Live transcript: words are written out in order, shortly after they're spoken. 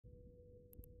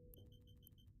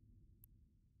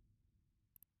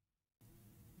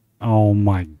Oh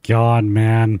my god,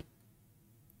 man.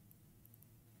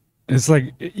 It's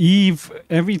like Eve,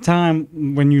 every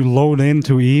time when you load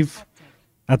into Eve,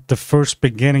 at the first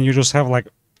beginning, you just have like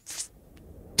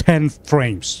 10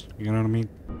 frames. You know what I mean?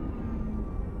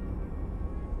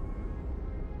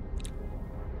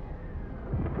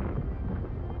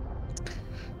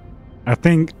 I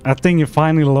think you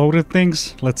finally loaded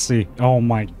things. Let's see. Oh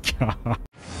my god.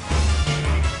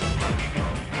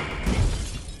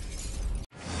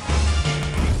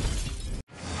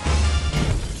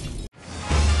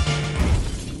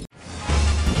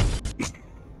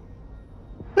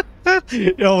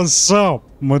 Yo, what's up,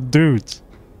 my dudes?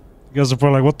 You guys are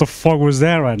probably like, what the fuck was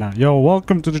that right now? Yo,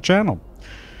 welcome to the channel.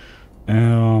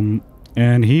 And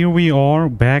here we are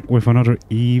back with another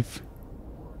Eve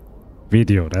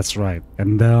video. That's right.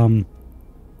 And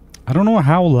I don't know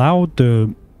how loud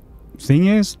the thing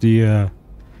is, the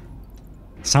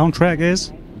soundtrack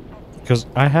is, because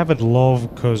I have it low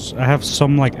because I have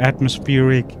some like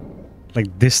atmospheric,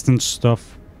 like distant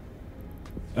stuff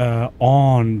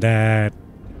on that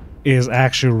is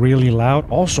actually really loud.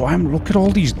 Also, look at all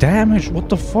these damage. What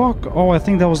the fuck? Oh, I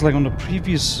think that was like on the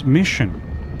previous mission.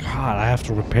 God, I have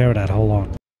to repair that. Hold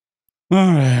on.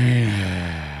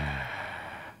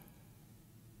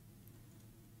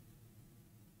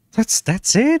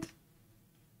 That's it?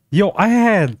 Yo, I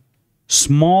had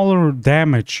smaller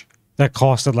damage that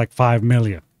costed like 5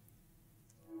 million.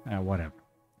 Whatever.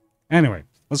 Anyway,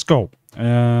 let's go.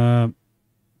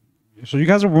 So you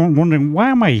guys are wondering, why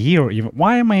am I here even?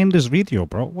 Why am I in this video,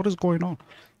 bro? What is going on?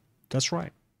 That's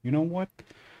right. You know what?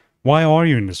 Why are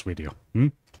you in this video?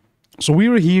 So we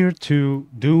are here to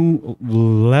do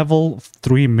level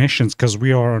 3 missions because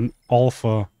we are an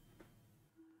alpha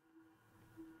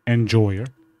enjoyer,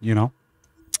 you know?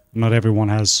 Not everyone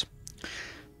has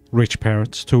rich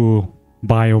parents to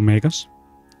buy Omegas.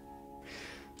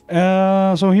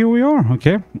 So here we are,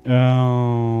 okay.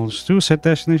 Let's do set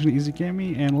destination, easy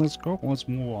gaming, and let's go. Let's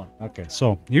move on. Okay,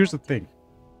 so here's the thing.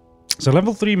 So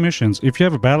level 3 missions, if you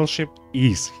have a battleship,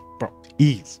 easy, bro,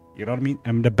 easy. You know what I mean?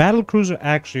 And the battle cruiser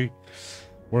actually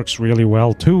works really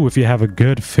well too if you have a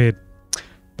good fit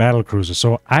battle cruiser.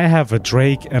 So I have a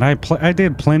Drake, and I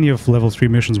did plenty of level 3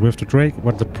 missions with the Drake.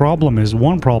 But the problem is,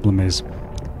 one problem is,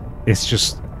 it's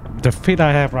just the fit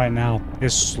I have right now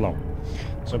is slow.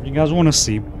 So if you guys want to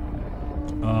see,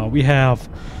 we have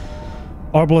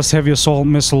Arbalest heavy assault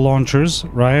missile launchers,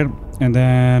 right? And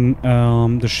then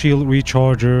the shield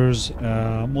rechargers,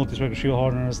 multi-striker shield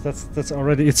hardeners. That's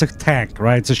already, it's a tank,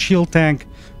 right? It's a shield tank,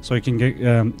 so you can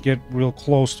get real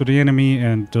close to the enemy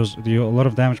and does a lot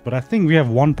of damage. But I think we have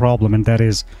one problem, and that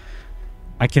is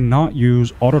I cannot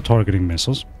use auto-targeting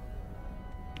missiles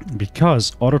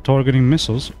because auto-targeting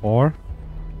missiles are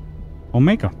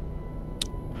Omega.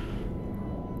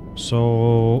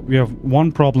 So we have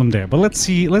one problem there. But let's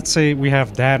say we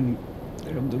have that.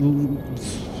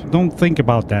 Don't think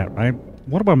about that, right?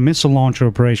 What about missile launcher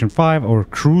operation 5 or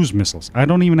cruise missiles? I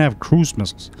don't even have cruise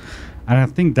missiles. And I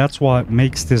think that's what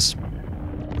makes this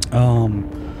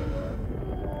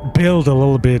build a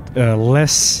little bit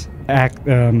less how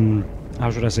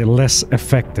should I say, less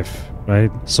effective, right?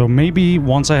 So maybe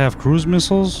once I have cruise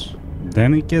missiles,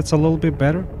 then it gets a little bit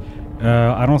better.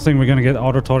 I don't think we're gonna get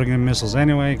auto-targeting missiles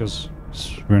anyway, because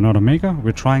we're not Omega.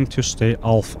 We're trying to stay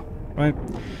Alpha, right?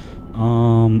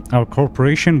 Our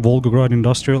corporation, Volgograd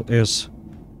Industrial, is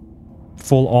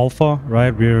full Alpha,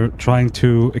 right? We're trying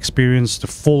to experience the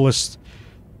fullest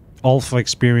Alpha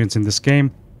experience in this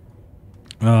game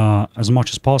as much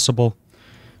as possible.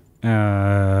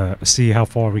 See how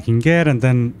far we can get, and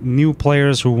then new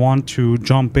players who want to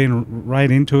jump in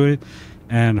right into it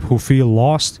and who feel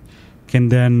lost can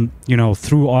then, you know,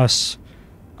 through us,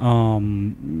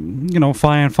 you know,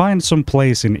 find some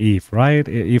place in Eve, right?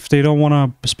 If they don't want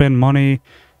to spend money,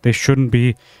 they shouldn't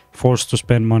be forced to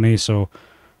spend money. So,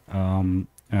 and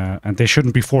they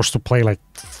shouldn't be forced to play like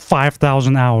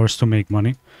 5,000 hours to make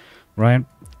money, right?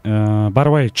 By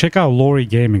the way, check out Lori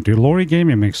Gaming, dude. Lori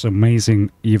Gaming makes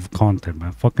amazing Eve content, man.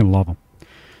 I fucking love them.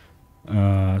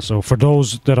 So for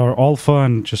those that are alpha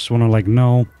and just want to like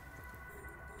know,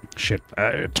 shit,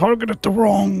 I targeted the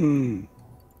wrong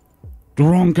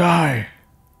guy.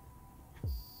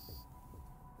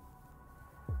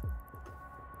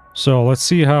 So let's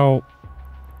see how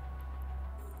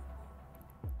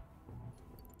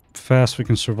fast we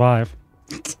can survive.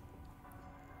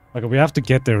 Okay, we have to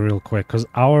get there real quick because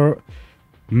our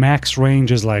max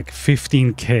range is like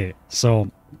 15k.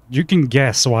 So you can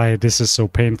guess why this is so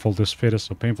painful. This fit is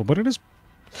so painful, but it is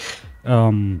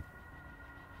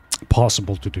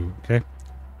possible to do. Okay,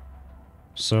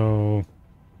 so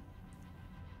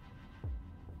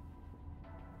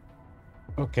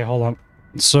Okay, hold on.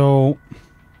 So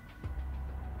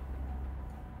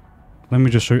let me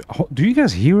just show you. Do you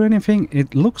guys hear anything?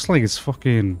 It looks like it's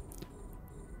fucking...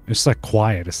 It's like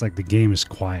quiet. It's like the game is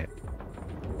quiet.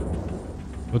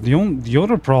 But the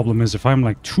other problem is if I'm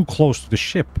like too close to the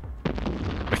ship.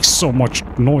 Like so much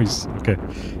noise. Okay.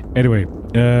 Anyway,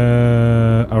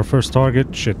 our first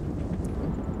target, shit.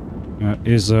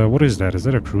 What is that? Is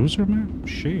that a cruiser, man?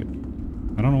 Shit.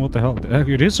 I don't know what the hell.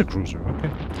 It is a cruiser. Okay.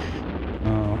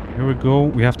 Here we go.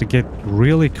 We have to get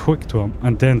really quick to him,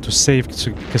 and then to save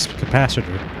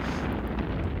capacitor,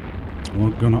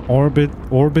 we're gonna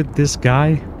orbit this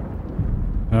guy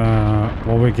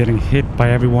while we're getting hit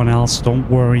by everyone else. Don't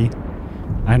worry.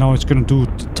 I know it's gonna do a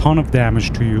ton of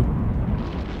damage to you,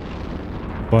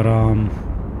 but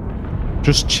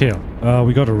just chill.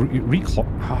 We got a reclaw.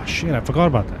 Oh shit! I forgot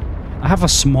about that. I have a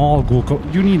small Google.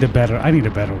 You need a better. I need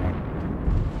a better one.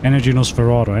 Energy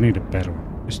Nosferatu. I need a better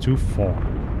one. It's too far.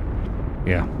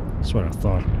 Yeah, that's what I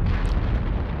thought.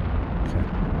 Okay.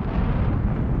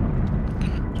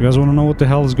 So you guys want to know what the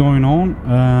hell is going on?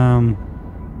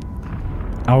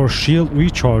 Our shield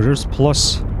rechargers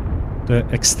plus the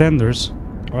extenders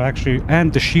are actually,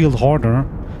 and the shield hardener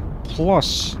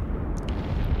plus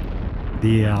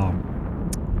the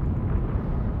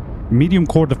medium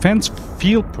core defense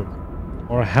field perk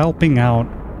are helping out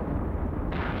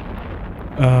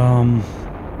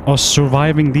us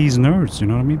surviving these nerds, you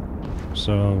know what I mean?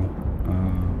 So,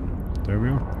 there we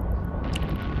are.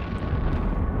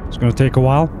 It's gonna take a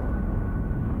while.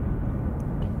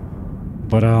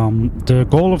 But, the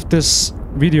goal of this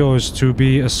video is to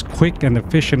be as quick and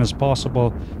efficient as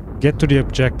possible. Get to the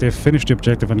objective, finish the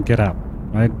objective, and get out,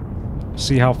 right?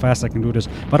 See how fast I can do this.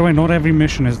 By the way, not every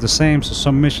mission is the same, so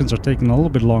some missions are taking a little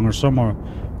bit longer, some are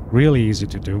really easy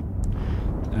to do.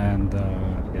 And,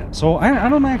 yeah. So, I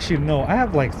don't actually know. I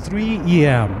have like 3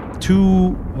 EM,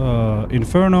 2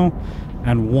 Inferno,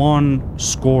 and 1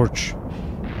 Scorch.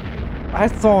 I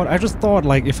just thought,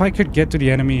 like, if I could get to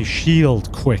the enemy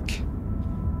shield quick,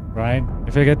 right?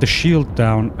 If I get the shield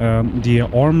down, the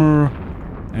armor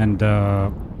and,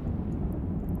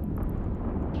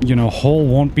 you know, hull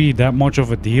won't be that much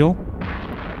of a deal.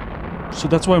 So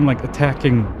that's why I'm, like,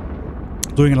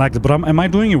 doing it like that. But am I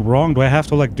doing it wrong? Do I have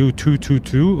to, like, do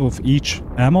 2 of each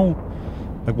ammo?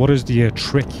 Like, what is the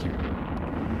trick here?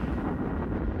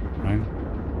 Right?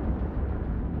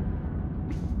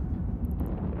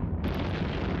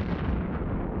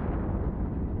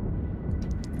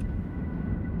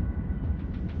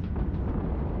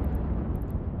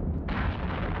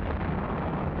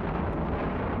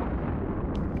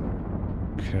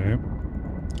 Okay.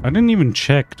 I didn't even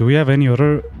check. Do we have any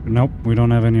other... Nope, we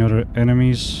don't have any other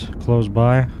enemies close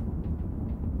by.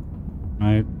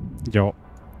 Right. Yo.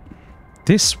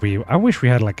 This wheel... I wish we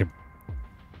had like a...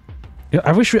 Yeah,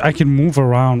 I wish I could move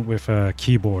around with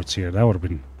keyboards here. That would have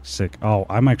been sick. Oh,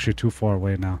 I'm actually too far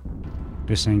away now.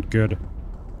 This ain't good.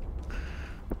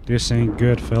 This ain't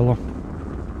good, fella.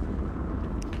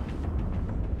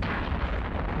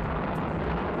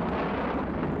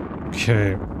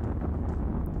 Okay.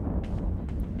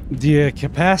 The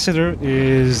capacitor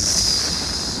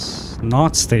is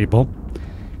not stable,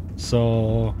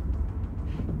 so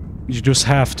you just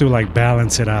have to like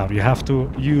balance it out. You have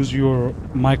to use your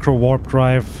micro warp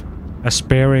drive as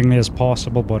sparingly as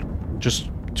possible, but just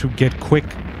to get quick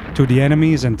to the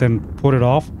enemies and then put it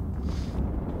off.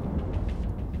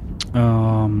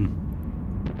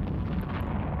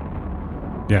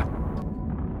 Yeah.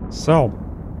 So,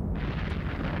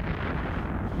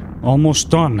 almost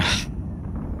done.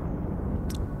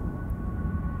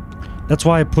 That's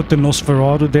why I put the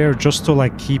Nosferatu there, just to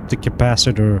like keep the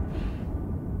capacitor,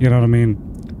 you know what I mean,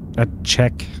 at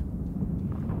check.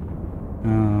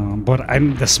 But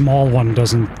the small one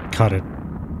doesn't cut it.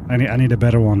 I need a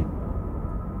better one.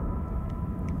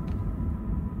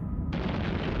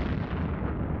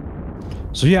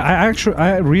 So yeah,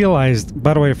 I realized,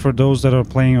 by the way, for those that are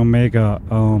playing Omega,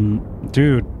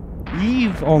 dude,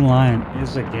 EVE Online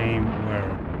is a game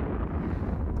where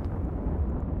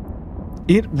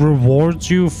it rewards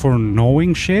you for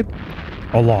knowing shit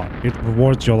a lot. It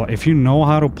rewards you a lot. If you know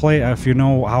how to play, if you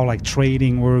know how like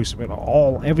trading works, with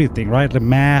everything, right? The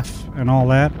math and all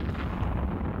that,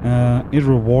 it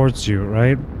rewards you,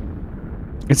 right?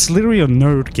 It's literally a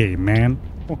nerd game, man.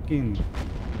 Fucking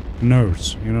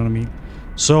nerds, you know what I mean?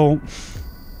 So,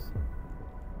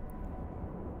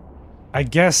 I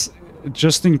guess,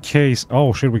 just in case...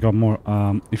 Oh, shit, we got more.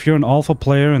 If you're an alpha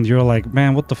player and you're like,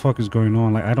 man, what the fuck is going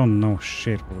on? Like, I don't know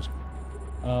shit.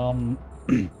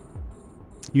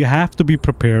 You have to be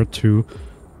prepared to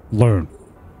learn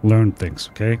things,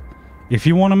 okay? If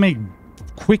you want to make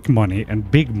quick money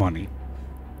and big money.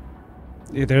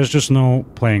 There's just no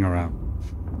playing around.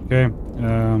 Okay.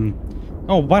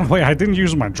 Oh, by the way, I didn't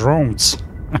use my drones.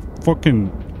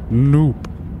 Fucking noob.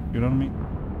 You know what I mean?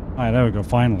 Alright, there we go,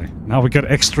 finally. Now we got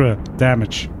extra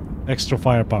damage. Extra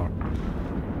firepower.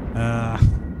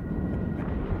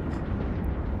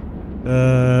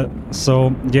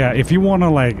 So, yeah, if you want to,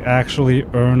 like, actually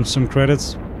earn some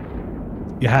credits,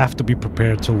 you have to be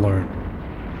prepared to learn.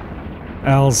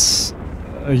 Else,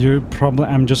 you're probably...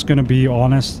 I'm just gonna be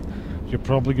honest. You're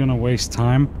probably gonna waste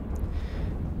time.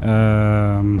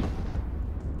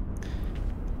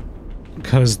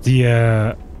 Because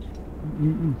the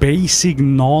basic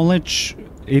knowledge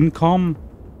income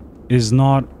is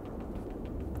not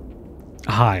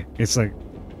high. It's like,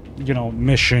 you know,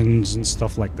 missions and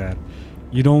stuff like that.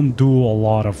 You don't do a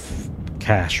lot of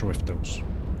cash with those.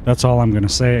 That's all I'm gonna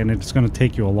say, and it's gonna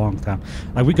take you a long time.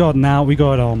 Like we got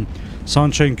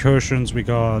Sunshine Incursions, we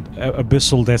got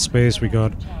Abyssal Dead Space, we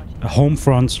got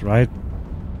Homefronts, right?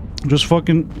 Just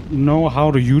fucking know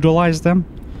how to utilize them.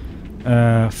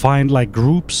 Find like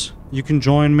groups you can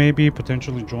join, maybe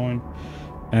potentially join,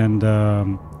 and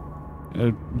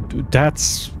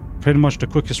that's pretty much the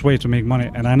quickest way to make money.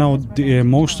 And I know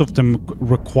most of them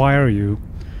require you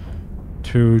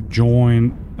to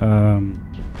join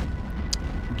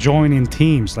in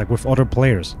teams, like with other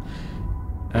players.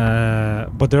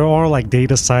 But there are like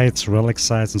data sites, relic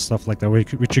sites and stuff like that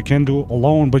which you can do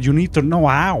alone, but you need to know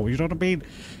how, you know what I mean?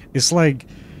 It's like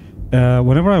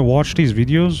whenever I watch these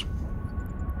videos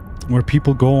where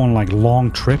people go on like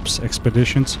long trips,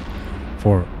 expeditions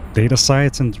for data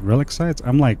sites and relic sites,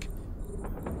 I'm like,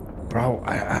 bro,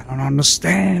 I don't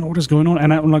understand what is going on.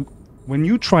 And I'm like, when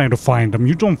you try to find them,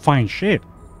 you don't find shit,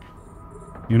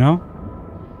 you know?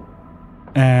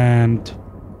 And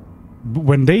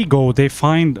when they go, they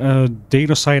find a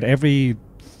data site every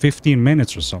 15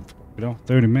 minutes or something, you know,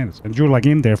 30 minutes, and you're like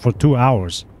in there for 2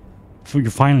 hours. You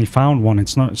finally found one.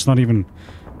 It's not even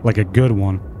like a good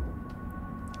one,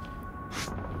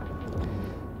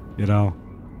 you know.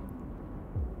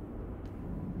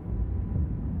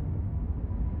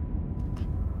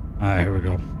 Alright, here we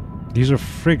go. These are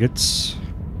frigates.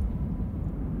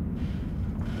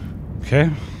 Okay,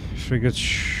 frigates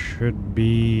should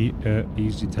be an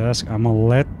easy task. I'm gonna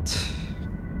let...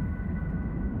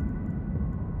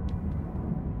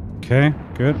 Okay,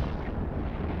 good.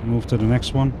 Move to the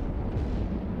next one.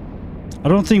 I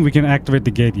don't think we can activate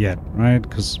the gate yet, right?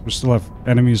 Because we still have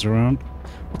enemies around.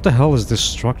 What the hell is this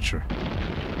structure?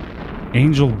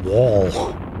 Angel wall.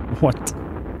 What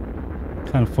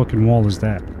kind of fucking wall is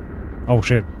that? Oh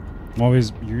shit.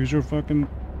 Always use your fucking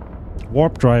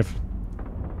warp drive.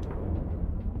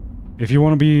 If you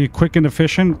want to be quick and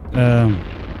efficient,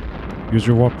 use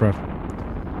your warp drive.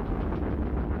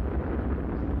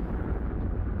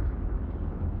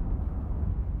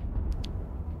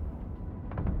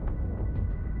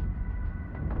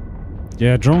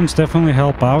 Yeah, drones definitely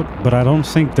help out, but I don't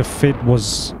think the fit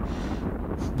was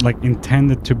like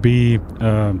intended to be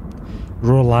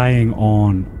relying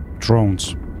on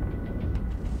drones.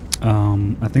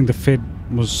 I think the fit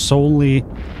was solely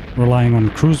relying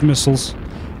on cruise missiles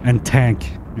and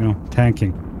tanking.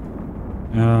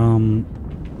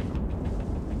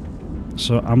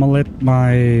 So I'm gonna let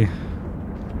my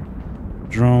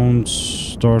drones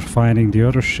start finding the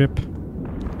other ship.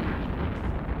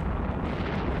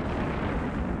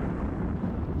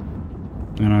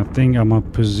 And I think I'm gonna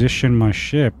position my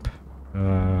ship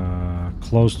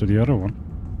close to the other one.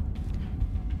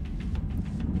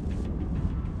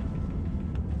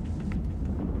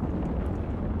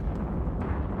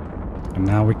 And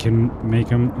now we can make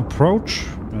him approach.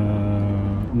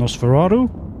 Nosferatu.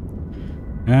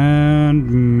 And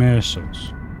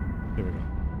missiles. There we go.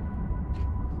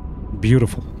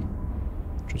 Beautiful.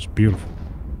 Just beautiful.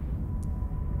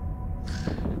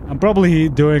 I'm probably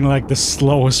doing like the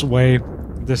slowest way.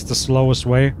 This the slowest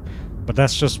way. But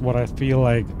that's just what I feel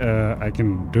like I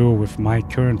can do with my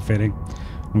current fitting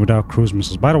without cruise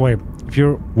missiles. By the way, if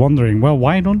you're wondering, well,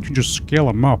 why don't you just scale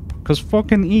them up? Because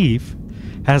fucking Eve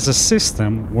has a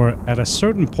system where at a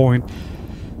certain point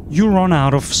you run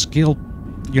out of skill,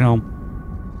 you know,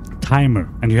 timer,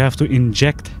 and you have to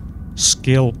inject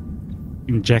skill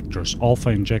injectors, alpha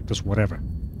injectors, whatever.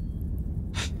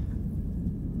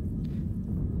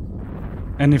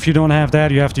 And if you don't have that,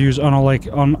 you have to use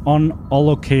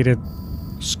unallocated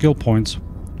skill points.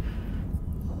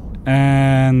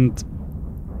 And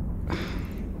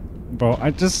bro,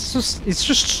 it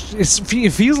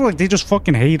feels like they just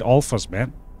fucking hate alphas,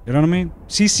 man. You know what I mean?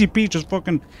 CCP just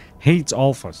fucking hates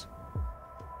alphas.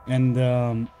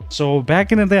 And so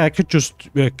back in the day, I could just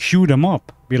queue them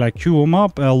up. Be like, queue them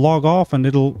up, log off, and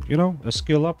it'll, you know,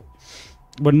 skill up.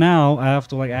 But now I have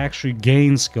to like actually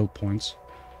gain skill points.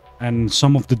 And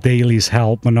some of the dailies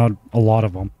help, but not a lot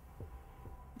of them.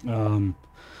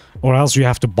 Or else you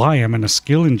have to buy them, and the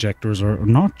skill injectors are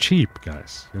not cheap,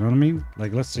 guys. You know what I mean?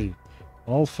 Like, let's see.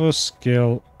 Alpha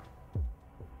skill...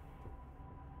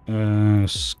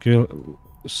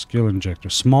 skill injector.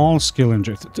 Small skill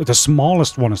injector. The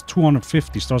smallest one is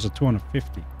 250. Starts at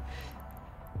 250.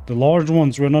 The large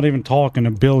ones, we're not even talking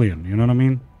a billion. You know what I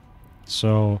mean?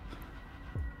 So...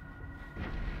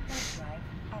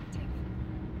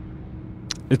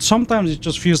 sometimes it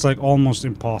just feels like almost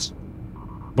impossible.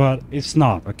 But it's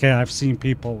not, okay? I've seen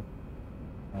people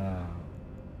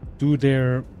do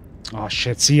their... Oh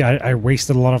shit, see, I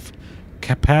wasted a lot of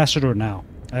capacitor now.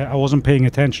 I wasn't paying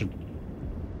attention.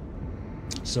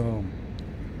 So...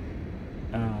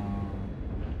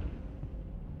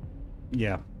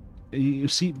 yeah. You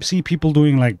see people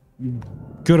doing like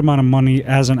good amount of money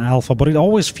as an alpha, but it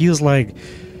always feels like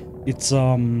it's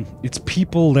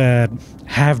people that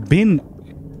have been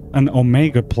an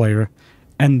Omega player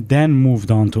and then moved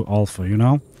on to Alpha, you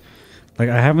know? Like,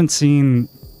 I haven't seen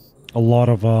a lot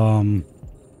of,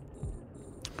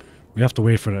 we have to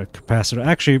wait for the capacitor.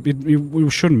 Actually,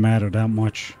 it shouldn't matter that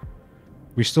much.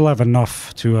 We still have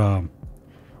enough to,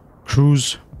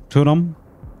 cruise to them.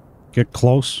 Get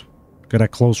close. Get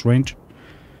at close range.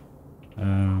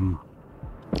 Yeah.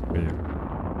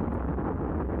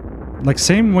 Like,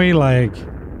 same way, like...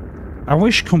 I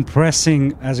wish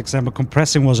compressing, as example,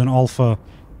 compressing was an alpha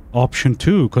option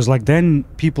too, because like then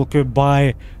people could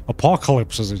buy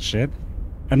apocalypses and shit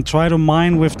and try to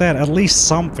mine with that, at least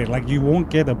something. Like, you won't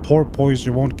get a porpoise,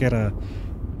 you won't get a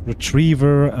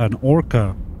retriever, an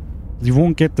orca. You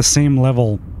won't get the same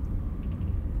level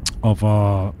of,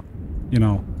 you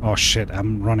know... Oh shit,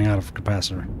 I'm running out of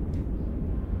capacitor.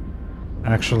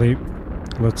 Actually,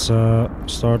 let's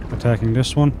start attacking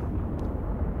this one.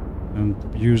 And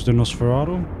use the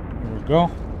Nosferatu. There we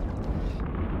go.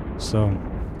 So,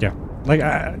 yeah.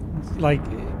 Like,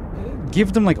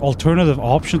 give them like alternative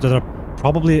options that are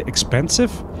probably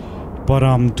expensive, but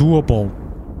doable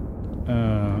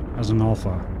as an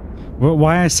alpha.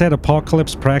 Why I said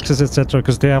Apocalypse, Praxis, etc.,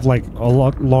 because they have like a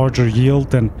lot larger yield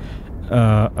than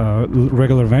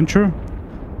regular Venture.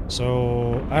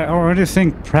 So I already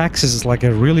think Praxis is like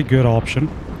a really good option.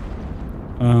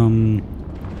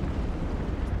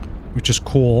 Which is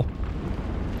cool,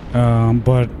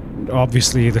 but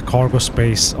obviously the cargo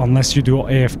space, unless you do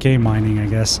AFK mining, I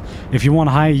guess. If you want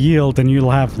high yield, then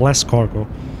you'll have less cargo.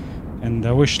 And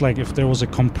I wish, like, if there was a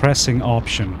compressing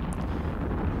option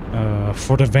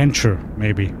for the Venture,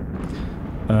 maybe.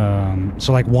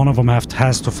 So like one of them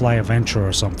has to fly a Venture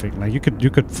or something. Like, you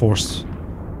could force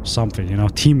something, you know,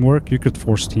 teamwork. You could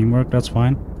force teamwork. That's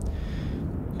fine.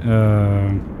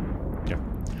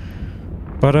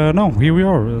 But no, here we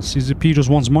are. CZP just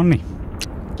wants money.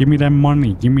 Give me that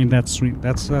money. Give me that sweet.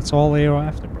 That's all they are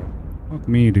after, bro. Fuck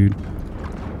me, dude.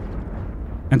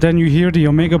 And then you hear the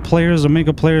Omega players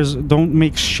don't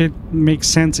make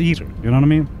sense either. You know what I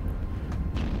mean?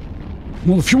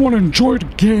 Well, if you want to enjoy the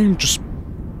game, just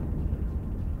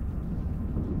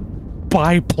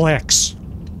buy Plex.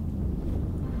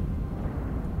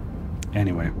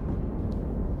 Anyway.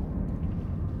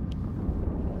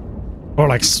 Or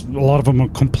like a lot of them are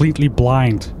completely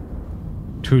blind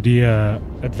to the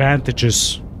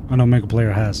advantages an Omega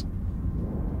player has.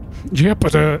 Yeah,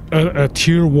 but a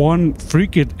tier 1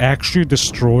 frigate actually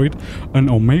destroyed an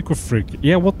Omega frigate.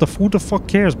 Yeah, who the fuck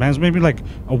cares, man? It's maybe like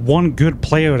a one good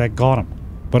player that got him.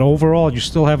 But overall, you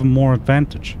still have a more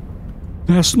advantage.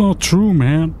 That's not true,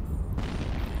 man.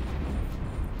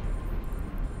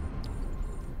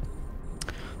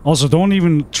 Also, don't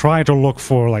even try to look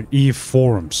for like EVE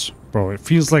forums. Bro, it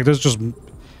feels like there's just,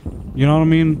 you know what I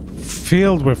mean,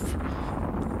 filled with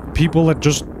people that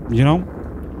just, you know,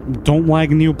 don't like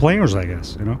new players, I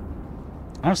guess, you know.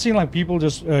 I've seen like people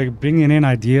just bringing in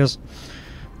ideas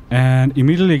and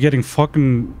immediately getting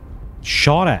fucking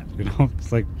shot at, you know.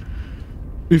 It's like,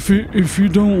 if you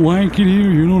don't like it here,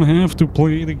 you don't have to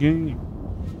play the game.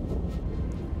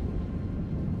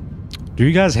 Do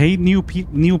you guys hate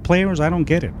new players? I don't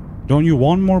get it. Don't you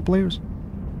want more players?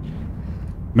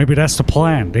 Maybe that's the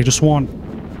plan. They just want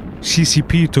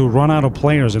CCP to run out of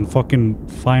players and fucking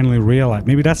finally realize.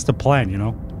 Maybe that's the plan, you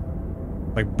know?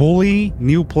 Like, bully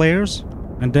new players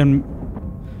and then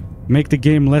make the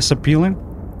game less appealing.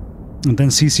 And then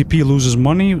CCP loses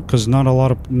money because not a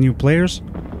lot of new players.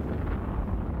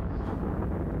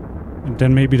 And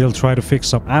then maybe they'll try to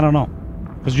fix up. I don't know.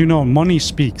 Because you know, money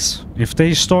speaks. If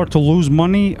they start to lose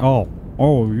money, oh,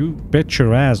 you bet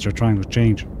your ass they're trying to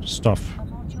change stuff. A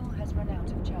module has run out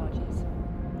of charges.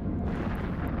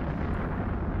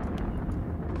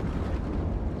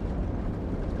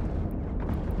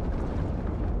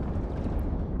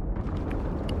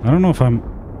 I don't know if I'm...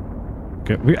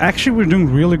 Okay, we're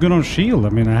doing really good on shield. I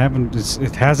mean,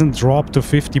 it hasn't dropped to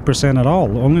 50% at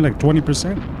all. Only like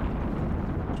 20%.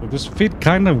 So this fit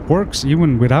kind of works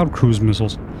even without cruise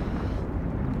missiles.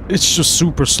 It's just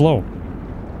super slow.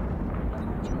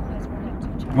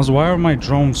 Also, why are my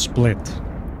drones split?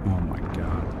 Oh my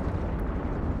god.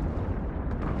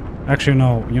 Actually,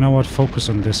 no. You know what? Focus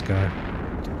on this guy.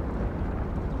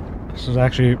 This is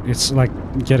actually... It's like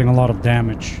getting a lot of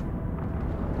damage.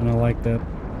 And I like that.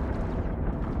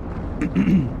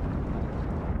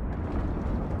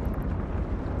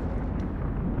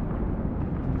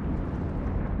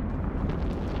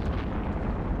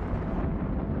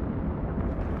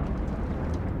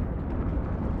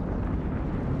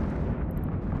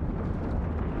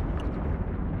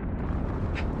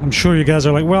 I'm sure you guys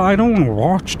are like, well, I don't want to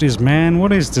watch this, man.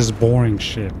 What is this boring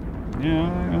shit? Yeah,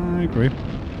 I agree.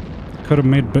 Could have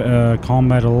made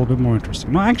combat a little bit more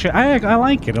interesting. No, actually, I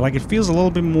like it. Like, it feels a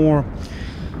little bit more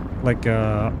like,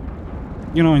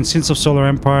 you know, in Sins of Solar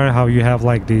Empire, how you have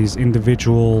like these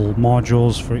individual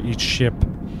modules for each ship.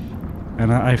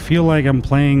 And I feel like I'm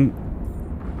playing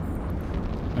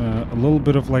a little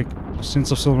bit of like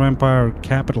Sins of Solar Empire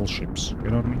capital ships. You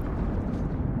know what I mean?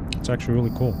 It's actually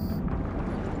really cool.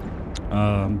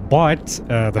 But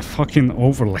the fucking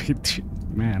overlay,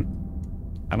 man,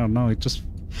 I don't know. It just...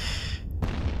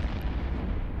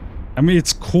 I mean,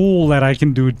 it's cool that I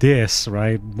can do this,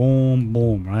 right? Boom,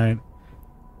 boom, right?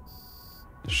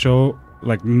 Show,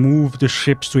 like, move the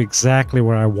ships to exactly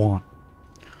where I want.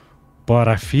 But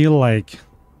I feel like...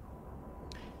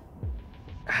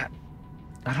 I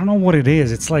don't know what it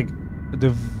is. It's like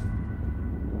the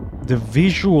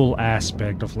visual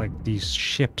aspect of, like, these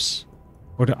ships.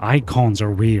 Or the icons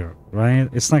are weird, right?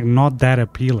 It's, like, not that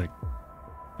appealing.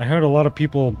 I heard a lot of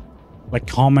people... like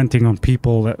commenting on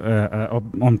people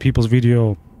on people's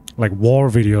video, like war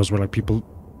videos where like people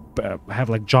have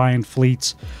like giant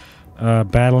fleets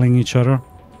battling each other,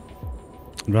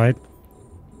 right?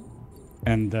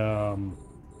 And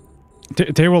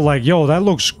they were like, yo, that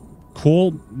looks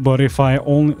cool, but if I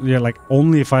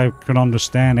only if I can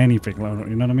understand anything,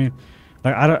 you know what I mean?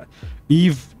 Like, I don't...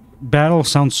 Eve battle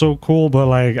sounds so cool, but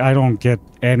like I don't get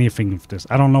anything of this.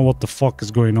 I don't know what the fuck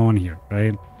is going on here,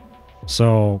 right?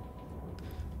 So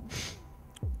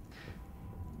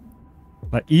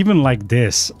like, even like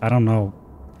this, I don't know.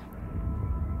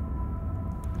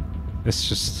 It's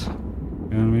just, you know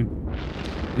what I mean?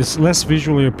 It's less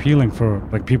visually appealing for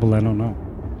like people that don't know.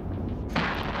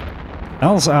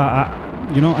 Else,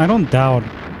 you know, I don't doubt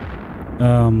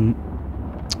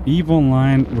EVE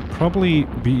Online would probably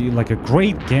be like a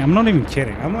great game. I'm not even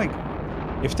kidding. I'm like,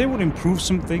 if they would improve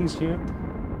some things here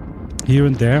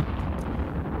and there,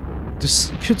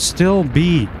 this could still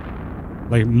be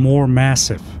like more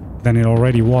massive than it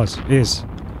already is,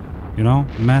 you know?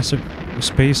 Massive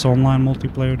space online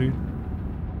multiplayer, dude.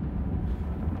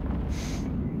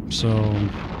 So...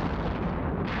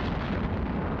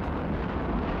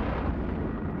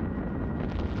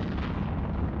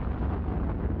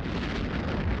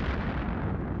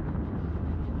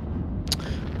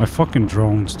 my fucking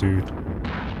drones, dude.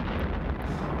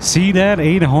 See that?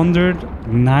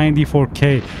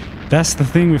 894k. That's the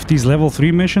thing with these level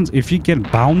 3 missions. If you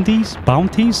get bounties,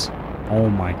 oh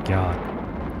my god.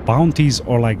 Bounties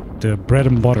are like the bread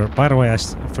and butter. By the way, I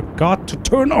forgot to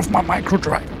turn off my micro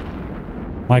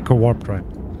warp drive.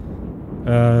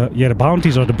 Yeah, the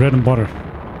bounties are the bread and butter,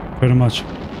 pretty much,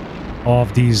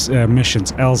 of these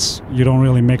missions. Else, you don't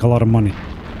really make a lot of money.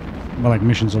 But like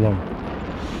missions alone.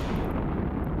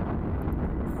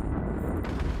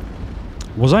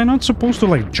 Was I not supposed to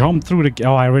like jump through the...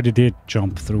 Oh, I already did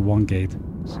jump through one gate.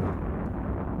 So.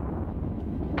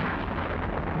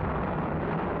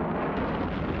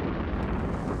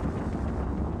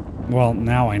 Well,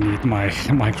 now I need my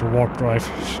micro warp drive.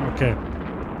 Okay.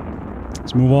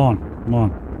 Let's move on. Come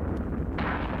on.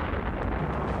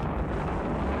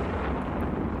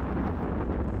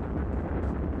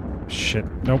 Shit.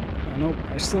 Nope. Nope.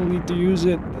 I still need to use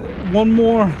it. One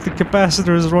more. The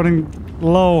capacitor is running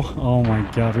low. Oh my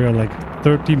god. We are like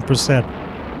 13%.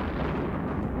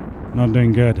 Not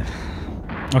doing good.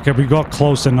 Okay, we got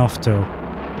close enough to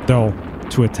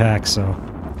attack, so...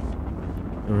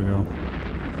 There we go.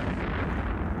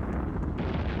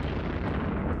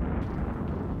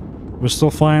 We're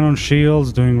still fine on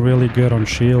shields, doing really good on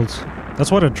shields. That's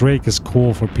why the Drake is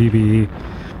cool for PvE.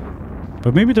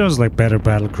 But maybe there's like better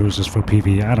battle cruisers for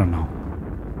PvE. I don't know.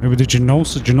 Maybe the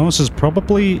Geonosis is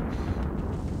probably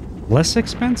less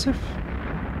expensive.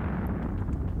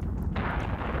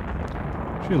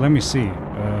 Actually, let me see.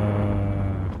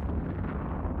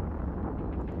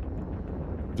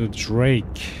 The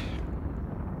Drake.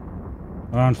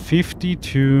 Around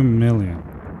 52 million.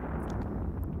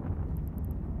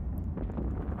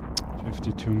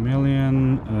 52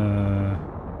 million.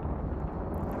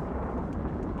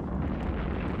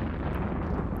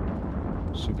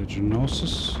 So the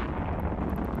Geonosis.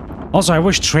 Also, I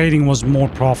wish trading was more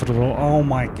profitable. Oh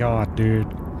my god, dude.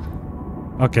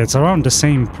 Okay, it's around the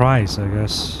same price, I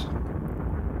guess.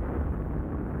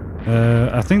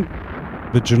 I think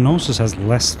the Geonosis has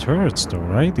less turrets though,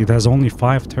 right? It has only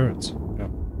 5 turrets. Yeah.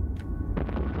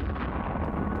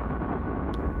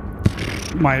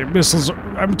 My missiles are...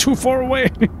 I'm too far away!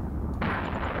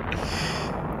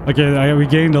 Okay, we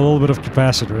gained a little bit of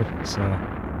capacitor, so...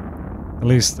 At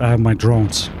least I have my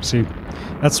drones. See?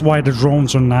 That's why the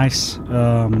drones are nice.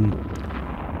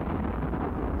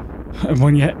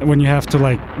 When you have to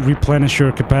like replenish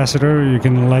your capacitor, you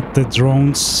can let the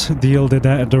drones deal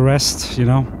the rest, you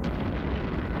know?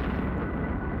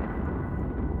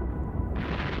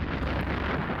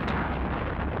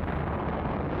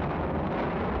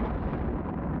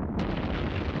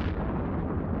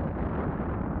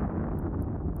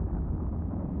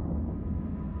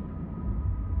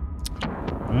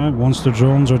 Alright, once the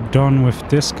drones are done with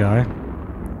this guy.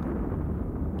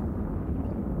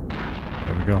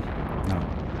 There we go. Now,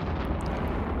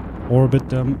 orbit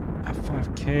them at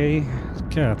 5k.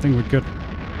 Okay, I think we're good.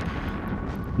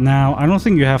 Now, I don't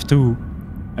think you have to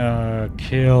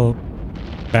kill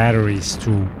batteries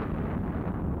to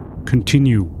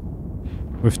continue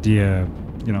with the,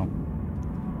 you know,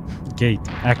 gate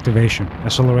activation,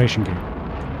 acceleration gate.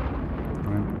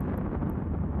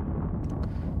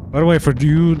 By the way, for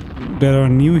you that are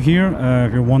new here,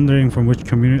 if you're wondering from which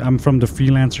community, I'm from the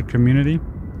freelancer community.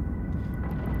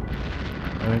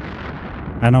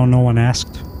 I know no one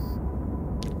asked.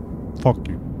 Fuck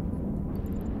you.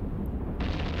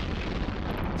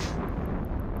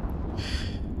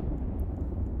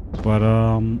 But,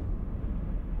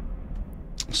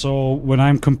 so when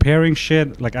I'm comparing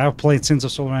shit, like I've played Sins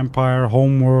of Solar Empire,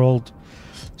 Homeworld,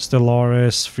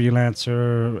 Stellaris,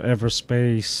 Freelancer,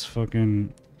 Everspace,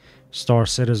 fucking... Star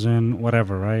Citizen,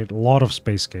 whatever, right? A lot of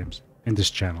space games in this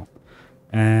channel.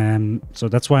 And so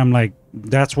that's why I'm like,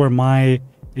 that's where my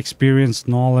experience,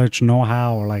 knowledge,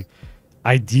 know-how, or like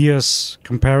ideas,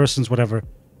 comparisons, whatever,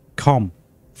 come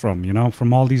from, you know,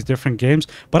 from all these different games.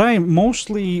 But I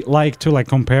mostly like to like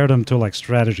compare them to like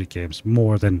strategy games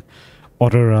more than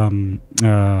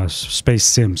other space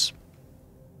sims.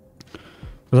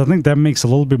 Because I think that makes a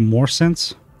little bit more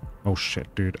sense. Oh shit,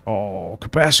 dude. Oh,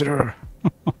 capacitor.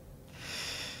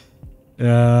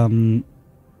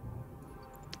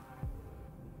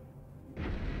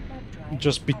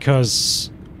 Just because,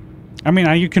 I mean,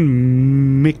 you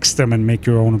can mix them and make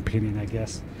your own opinion, I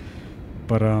guess.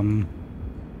 But,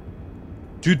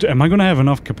 dude, am I gonna have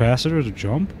enough capacitor to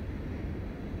jump?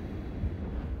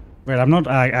 Wait, I'm not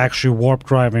actually warp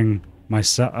driving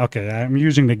myself. Okay, I'm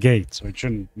using the gate, so it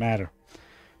shouldn't matter.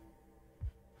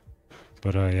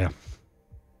 But, yeah.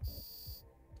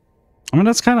 I mean,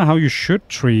 that's kind of how you should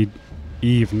treat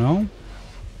Eve, no?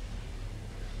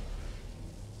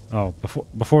 Oh,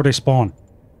 before they spawn.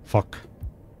 Fuck.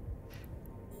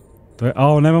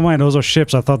 Oh, never mind. Those are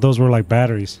ships. I thought those were like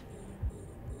batteries.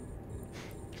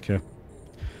 Okay.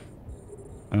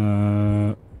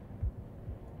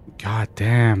 God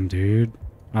damn, dude.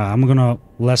 I'm gonna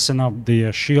lessen up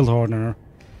the shield hardener.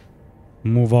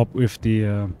 Move up with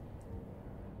the...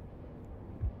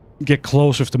 get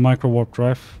close with the micro warp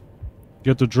drive.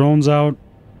 Get the drones out.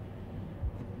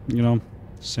 You know,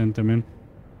 send them in.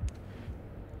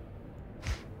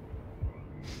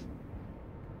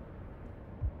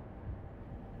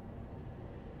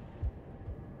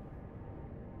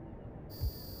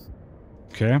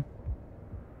 Okay.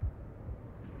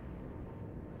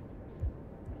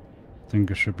 Think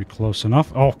it should be close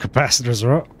enough. Oh, capacitors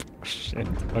are up. Shit.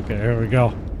 Okay, here we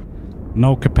go.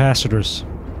 No capacitors.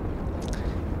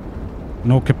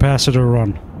 No capacitor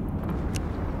run.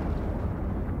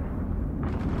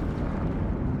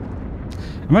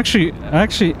 I'm actually,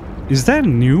 is that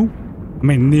new? I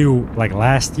mean, new like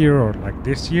last year or like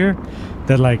this year?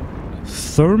 That like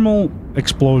thermal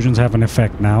explosions have an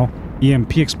effect now.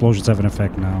 EMP explosions have an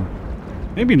effect now.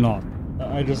 Maybe not.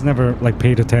 I just never like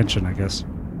paid attention, I guess.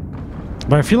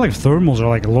 But I feel like thermals are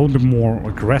like a little bit more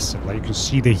aggressive. Like you can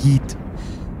see the heat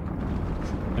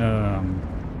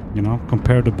you know,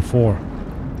 compared to before.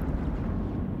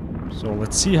 So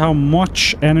let's see how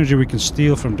much energy we can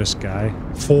steal from this guy.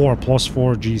 4 plus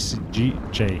 4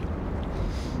 GJ.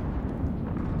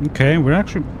 Okay, we're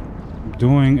actually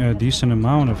doing a decent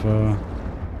amount of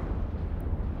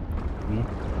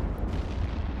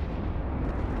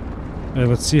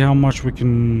let's see how much we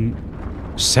can.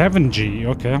 7G,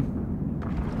 okay.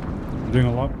 We're doing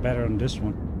a lot better on this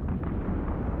one.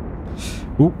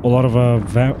 Ooh, a lot of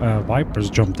Vipers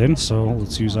jumped in, so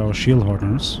let's use our shield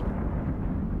hardeners.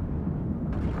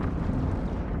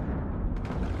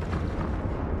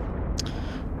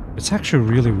 It's actually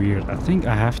really weird. I think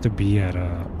I have to be at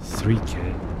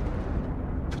 3K.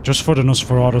 Just for the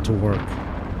Nosferatu to work.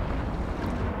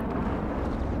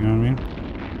 You know what I mean?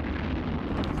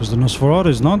 Because the Nosferatu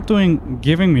is not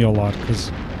giving me a lot,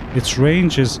 because its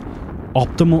range is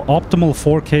optimal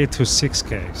 4K to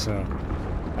 6K. So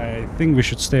I think we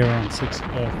should stay around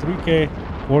 3K,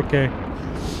 4K.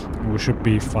 We should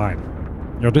be fine.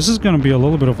 Yo, this is gonna be a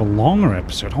little bit of a longer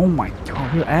episode. Oh my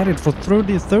god, we're at it for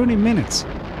 30 minutes.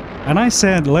 And I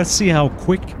said, let's see how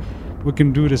quick we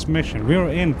can do this mission. We're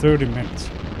in 30 minutes.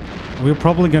 We're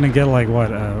probably gonna get like, what,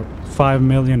 5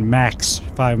 million max.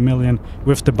 5 million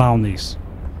with the bounties.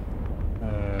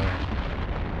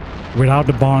 Without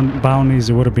the bounties,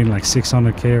 it would have been like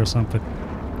 600K or something.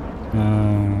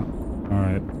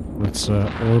 Alright, let's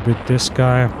orbit this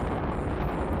guy.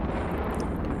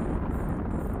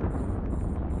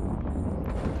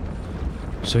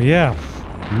 So yeah,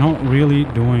 not really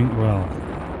doing well.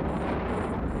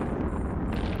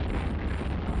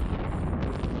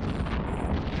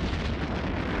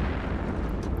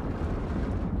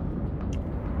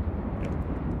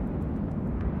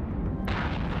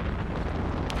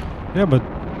 Yeah, but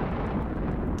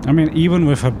I mean, even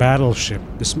with a battleship,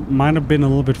 this might have been a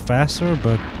little bit faster,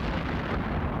 but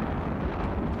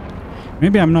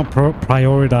maybe I'm not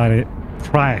prioritizing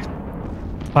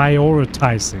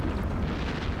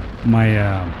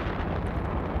my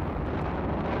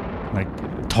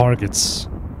like targets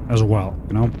as well,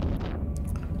 you know.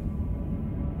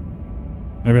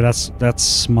 Maybe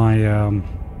that's my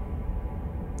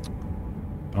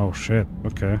oh shit,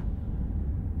 okay.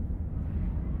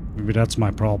 Maybe that's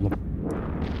my problem.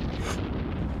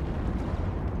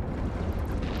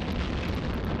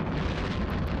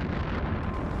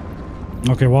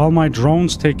 Okay, while my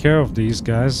drones take care of these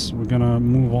guys, we're gonna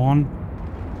move on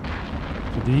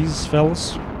to these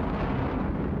fellas.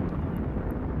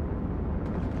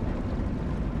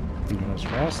 That's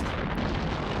fast.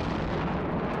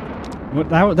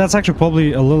 But that's actually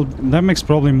probably a little... That makes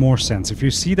probably more sense. If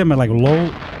you see them at like low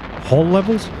hull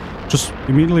levels, just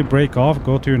immediately break off,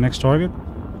 go to your next target,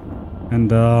 and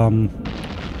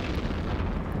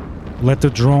let the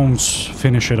drones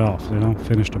finish it off, you know,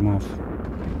 finish them off.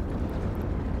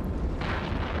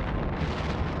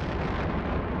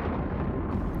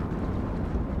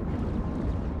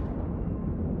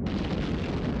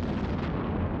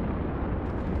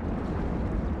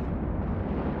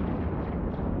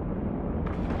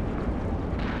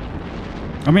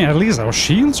 I mean, at least our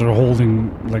shields are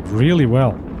holding like really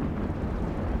well.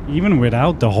 Even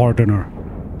without the hardener.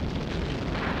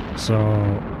 So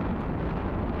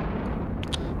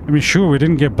I mean, sure, we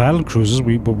didn't get battle cruisers,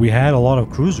 but we had a lot of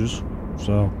cruisers,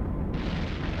 so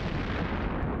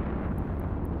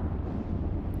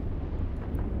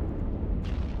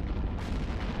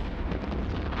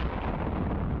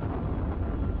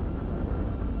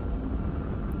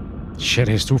shit,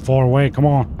 he's too far away, come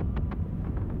on.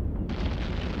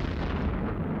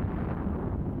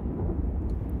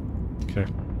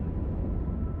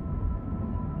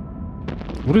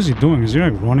 What is he doing? Is he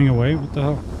like running away? What the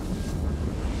hell?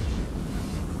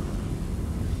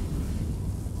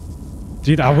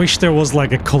 Dude, I wish there was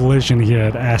like a collision here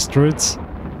at asteroids.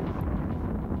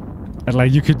 And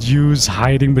like you could use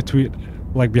hiding between,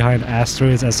 like behind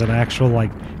asteroids as an actual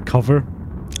like cover.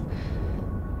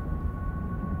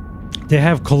 They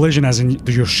have collision as in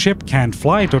your ship can't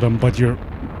fly to them, but your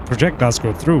projectiles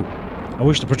go through. I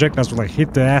wish the projectiles would like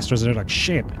hit the asteroids and they're like,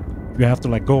 shit, you have to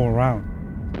like go around.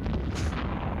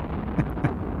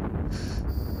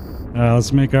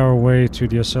 Let's make our way to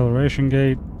the acceleration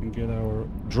gate and get our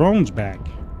drones back.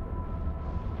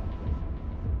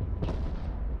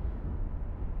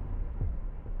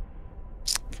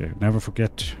 Okay, never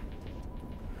forget.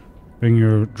 Bring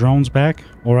your drones back,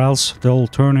 or else they'll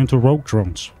turn into rogue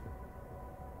drones.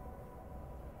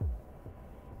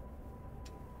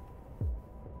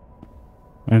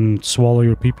 And swallow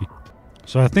your pee-pee.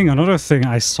 So I think another thing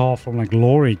I saw from like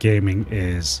Lori Gaming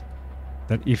is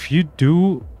that if you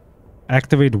do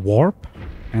activate warp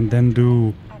and then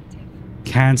do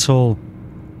cancel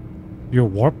your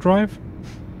warp drive.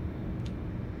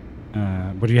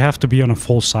 But you have to be on a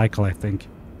full cycle, I think.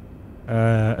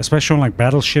 Especially on like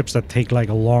battleships that take like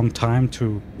a long time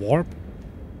to warp.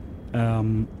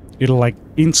 It'll like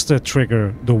insta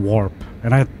trigger the warp.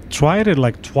 And I tried it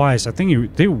like twice. I think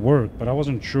it did work, but I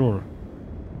wasn't sure.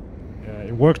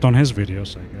 It worked on his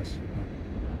videos, I guess.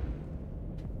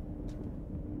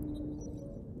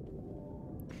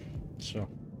 So.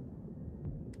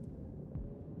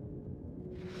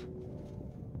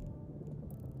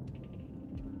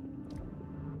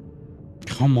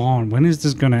 Come on, when is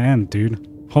this gonna end, dude?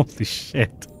 Holy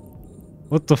shit.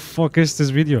 What the fuck is this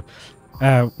video?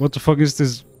 What the fuck is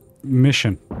this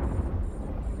mission?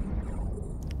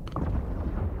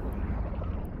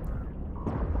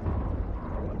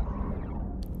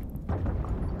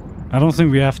 I don't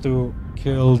think we have to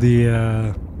kill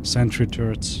the sentry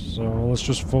turrets, so let's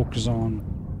just focus on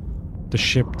the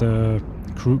ship, the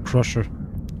crew crusher.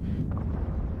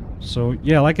 So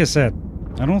yeah, like I said,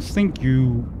 I don't think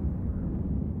you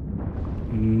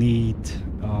need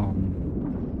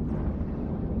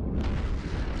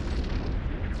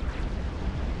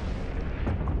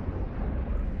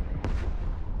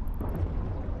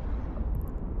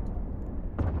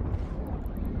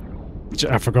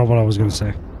I forgot what I was gonna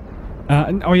say.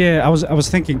 Oh yeah, I was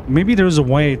thinking maybe there's a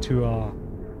way to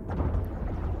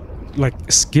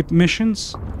like skip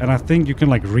missions, and I think you can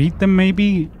like read them,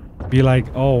 maybe be like,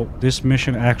 oh, this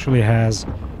mission actually has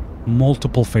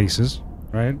multiple phases,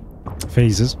 right?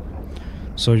 Phases.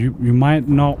 So you might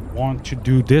not want to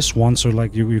do this one, so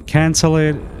like you cancel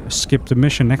it, skip the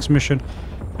mission, next mission,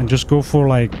 and just go for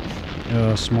like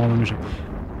a smaller mission.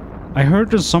 I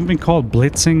heard there's something called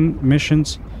blitzing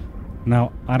missions.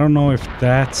 Now I don't know if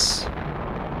that's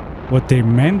what they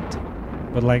meant,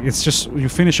 but like it's just you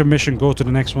finish a mission, go to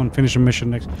the next one, finish a mission,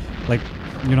 next, like,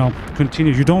 you know,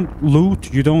 continue. You don't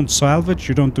loot, you don't salvage,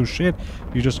 you don't do shit,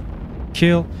 you just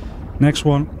kill, next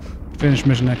one, finish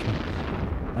mission, next one.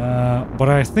 But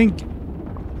I think,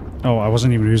 oh, I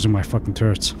wasn't even using my fucking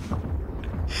turrets.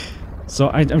 So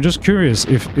I'm just curious,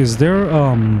 is there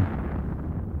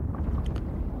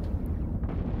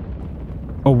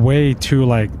a way to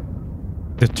like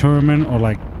determine or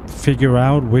like figure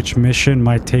out which mission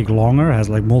might take longer, has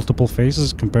like multiple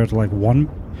phases compared to like one,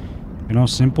 you know,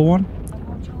 simple one?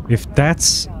 If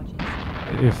that's,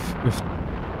 if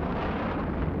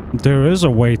there is a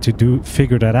way to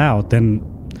figure that out, then,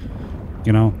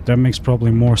 you know, that makes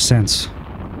probably more sense.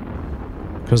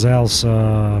 Because else,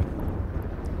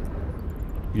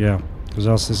 yeah, because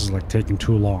else this is like taking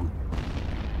too long.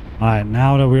 Alright,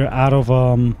 now that we're out of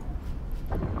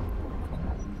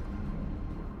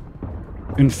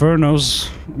Infernos,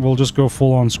 we'll just go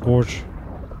full on Scorch.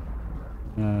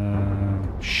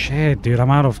 Shit, dude,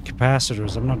 I'm out of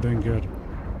capacitors. I'm not doing good.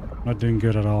 Not doing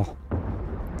good at all.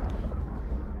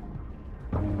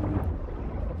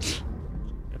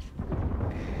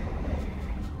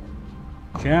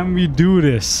 Can we do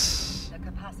this? The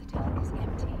capacitor is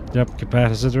empty. Yep,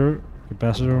 capacitor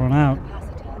run out.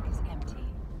 Capacitor is empty.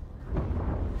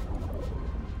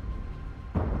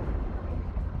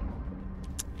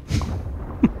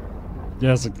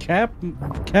 Yeah, so cap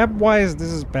wise,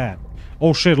 this is bad.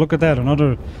 Oh shit, look at that,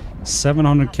 another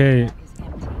 700k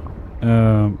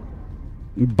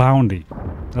bounty.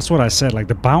 That's what I said, like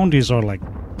the bounties are like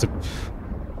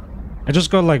I just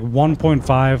got like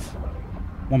 1.5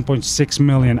 1.6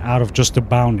 million out of just the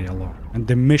bounty alone, and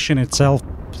the mission itself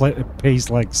pays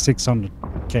like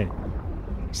 600k.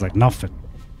 It's like nothing.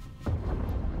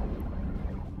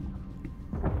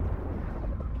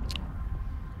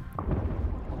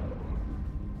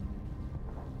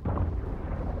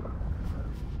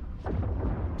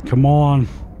 Come on.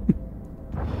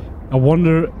 I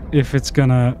wonder if it's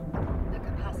gonna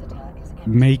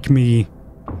make me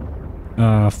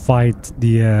fight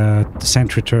the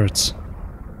sentry turrets.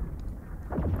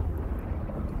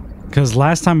 Because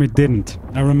last time it didn't.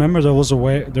 I remember there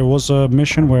was a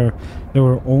mission where there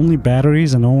were only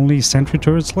batteries and only sentry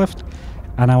turrets left,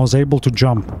 and I was able to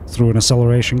jump through an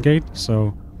acceleration gate,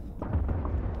 so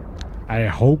I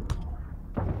hope,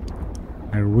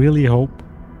 I really hope,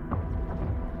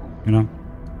 you know,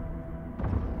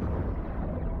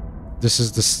 this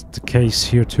is the case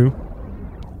here too.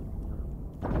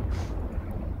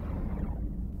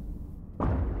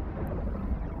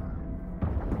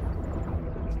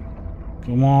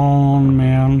 Come on,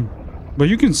 man. But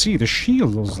you can see the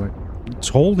shield was like, it's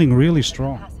holding really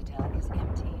strong.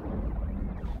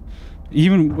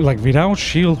 Even like without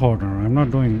shield holder, I'm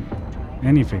not doing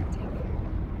anything.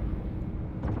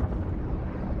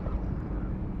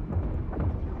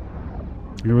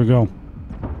 Here we go.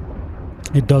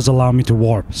 It does allow me to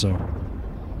warp, so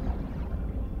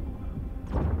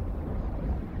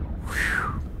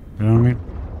You know what I mean?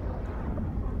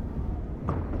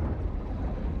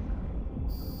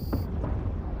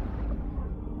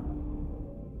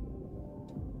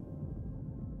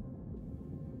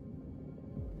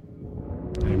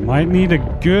 I might need a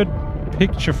good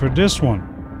picture for this one.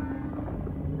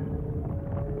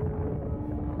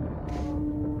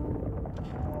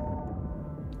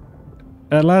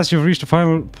 At last, you've reached the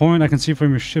final point I can see from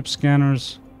your ship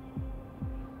scanners.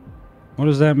 What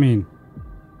does that mean?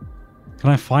 Can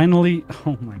I finally...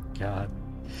 Oh my god.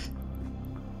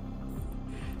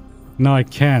 No, I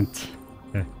can't.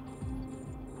 Okay.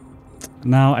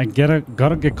 Now, I gotta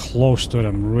get close to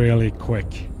them really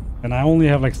quick. And I only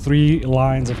have like 3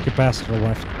 lines of capacitor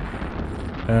left.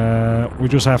 We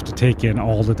just have to take in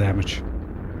all the damage.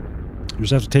 We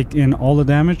just have to take in all the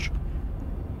damage.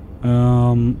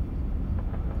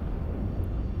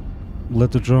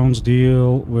 Let the drones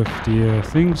deal with the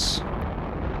things.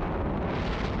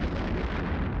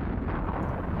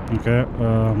 Okay,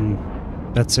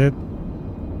 that's it.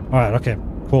 Alright, okay,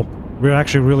 cool. We're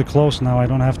actually really close now. I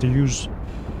don't have to use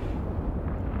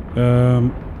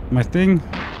my thing.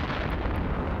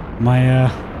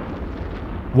 My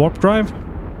warp drive.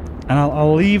 And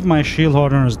I'll leave my shield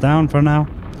hardeners down for now.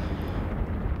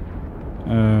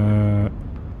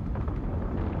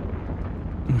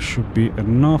 Should be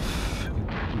enough.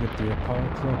 Get the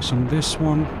power clocks on this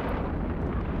one.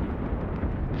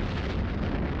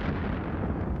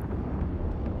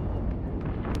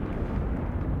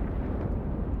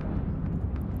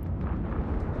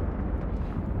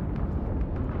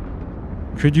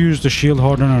 Could use the shield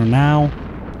hardener now.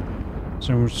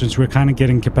 So since we're kind of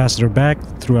getting capacitor back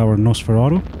through our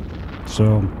Nosferatu.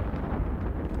 So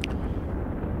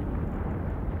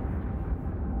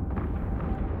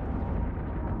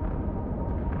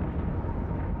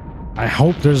I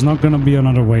hope there's not gonna be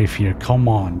another wave here. Come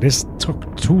on, this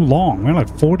took too long. We're like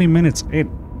 40 minutes in.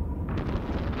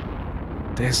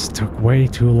 This took way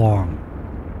too long.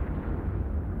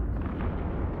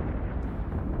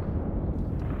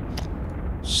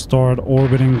 Start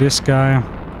orbiting this guy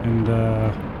and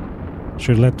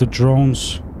should let the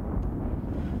drones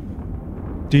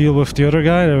deal with the other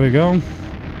guy. There we go.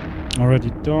 Already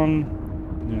done.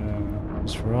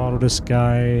 Let's throttle this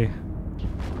guy.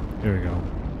 There we go.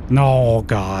 No,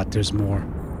 God, there's more.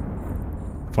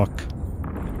 Fuck.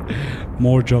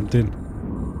 More jumped in.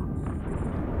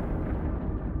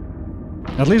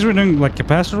 At least we're doing, like,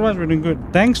 capacitor-wise, we're doing good.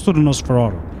 Thanks to the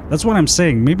Nosferatu. That's what I'm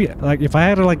saying. Maybe, like, if I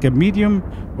had, like, a medium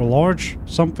or large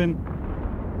something,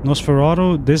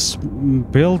 Nosferatu, this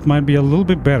build might be a little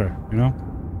bit better, you know?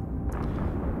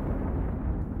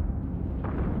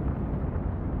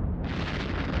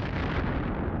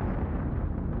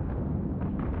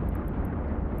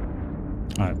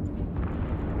 Alright.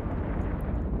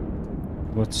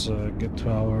 Let's get to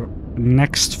our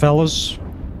next fellas.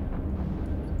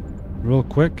 Real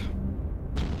quick.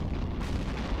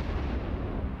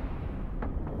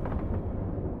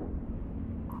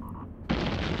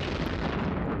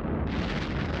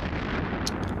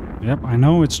 Yep, I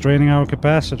know it's draining our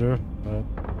capacitor, but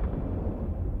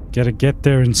gotta get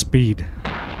there in speed.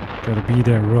 Gotta be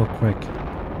there real quick.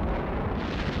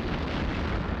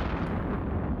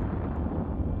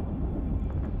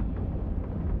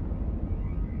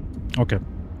 Okay,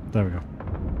 there we go.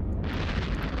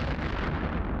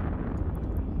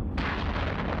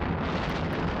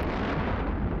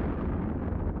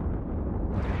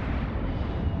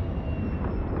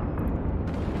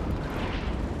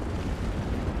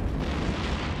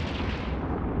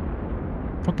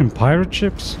 Fucking pirate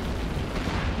ships?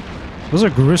 Those are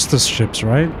Guristas ships,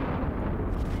 right?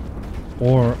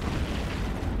 Or...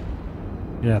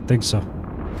 yeah, I think so.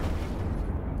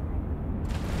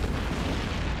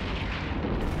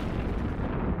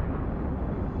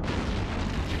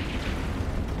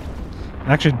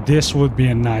 Actually, this would be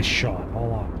a nice shot.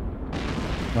 Hold on.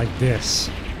 Like this.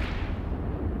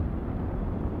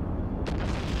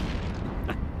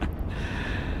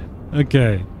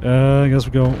 Okay, I guess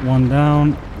we go one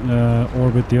down,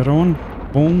 orbit the other one.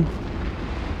 Boom.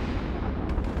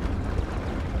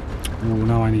 Ooh,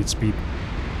 now I need speed.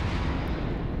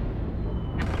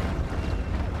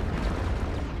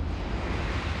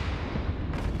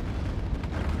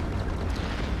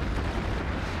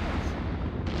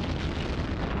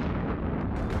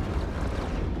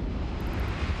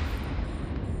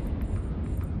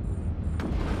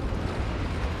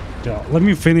 Yeah, let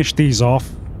me finish these off.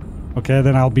 Okay,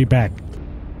 then I'll be back.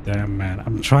 Damn, man.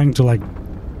 I'm trying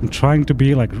to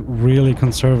be like really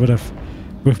conservative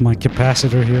with my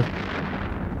capacitor here.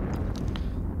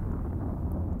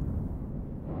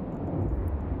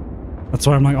 That's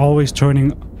why I'm like always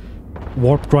turning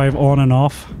warp drive on and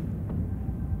off.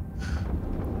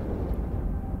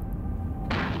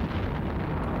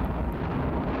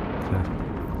 Okay.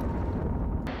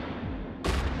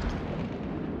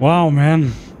 Wow,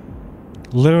 man.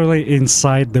 Literally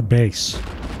inside the base.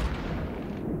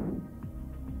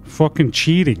 Fucking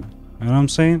cheating. You know what I'm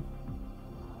saying?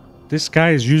 This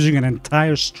guy is using an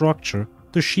entire structure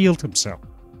to shield himself.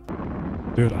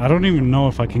 Dude, I don't even know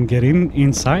if I can get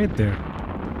inside there.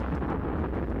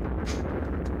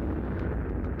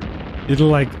 It'll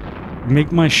like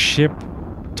make my ship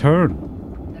turn.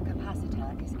 The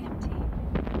capacitor is empty.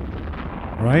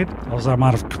 Right? Also, I'm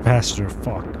out of capacitor.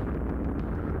 Fuck.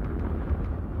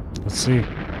 Let's see.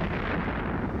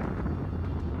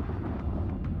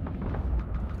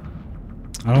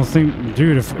 I don't think...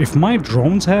 Dude, if my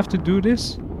drones have to do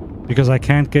this, because I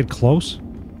can't get close,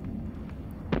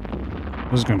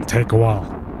 this is gonna take a while.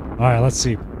 Alright, let's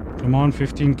see. Come on,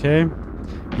 15k.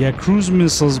 Yeah, cruise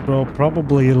missiles, bro.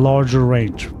 Probably larger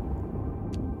range.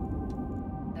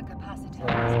 The capacitor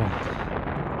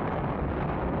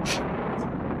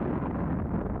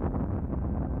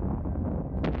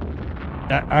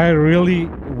I really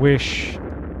wish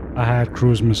I had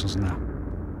cruise missiles now.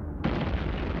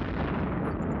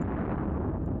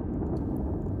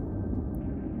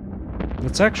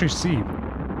 Let's actually see.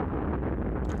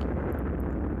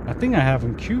 I think I have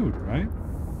them queued, right?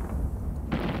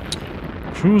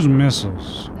 Cruise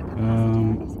missiles.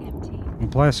 is empty.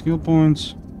 Apply skill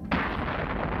points.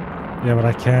 Yeah, but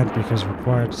I can't because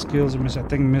required skills. I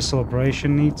think missile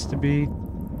operation needs to be.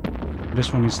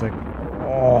 This one is like,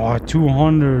 oh,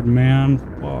 200, man.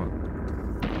 Fuck.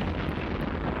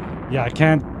 Yeah, I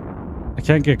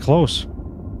can't get close.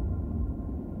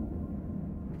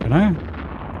 Can I?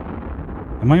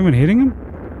 Am I even hitting him?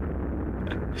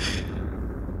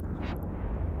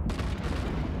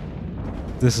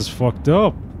 This is fucked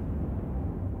up.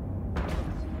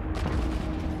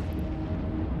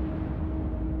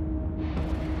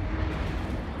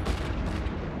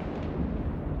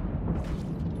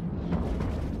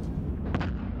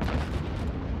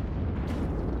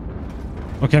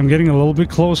 Okay, I'm getting a little bit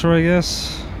closer, I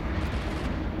guess.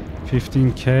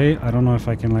 15k. I don't know if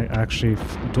I can like actually...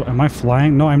 am I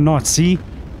flying? No, I'm not. See?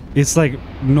 It's like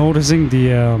noticing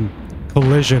the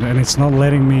collision and it's not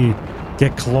letting me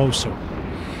get closer.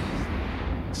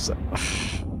 So,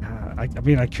 I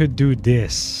mean, I could do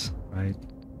this, right?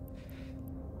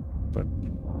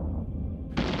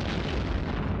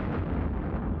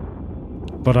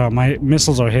 But my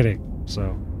missiles are hitting,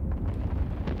 so...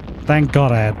 Thank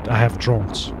God I have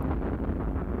drones.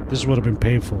 This would have been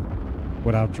painful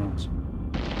without drones.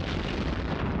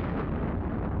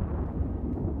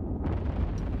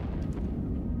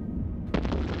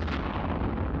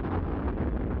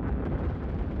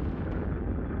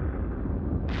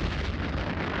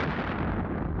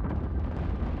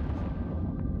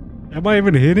 Am I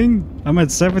even hitting? I'm at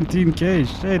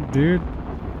 17k. Shit, dude.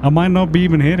 I might not be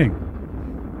even hitting.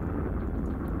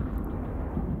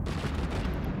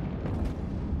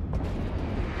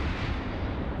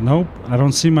 Nope, I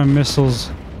don't see my missiles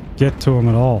get to him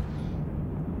at all.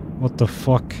 What the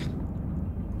fuck?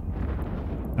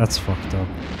 That's fucked up.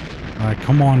 Alright,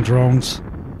 come on, drones.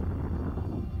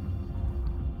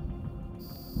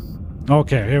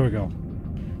 Okay, here we go.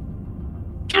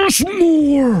 There's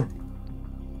more!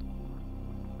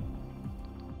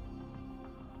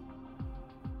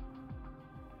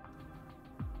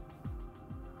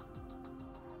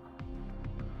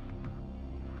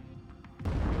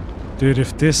 Dude,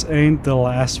 if this ain't the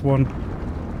last one...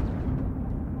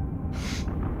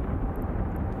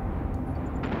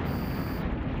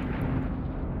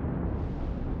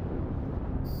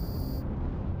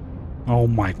 Oh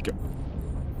my god.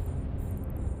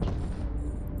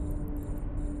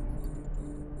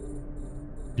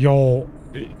 Yo,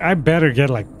 I better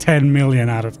get like 10 million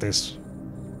out of this.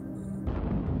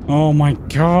 Oh my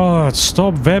god,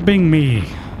 stop webbing me.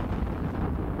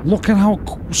 Look at how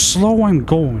slow I'm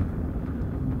going.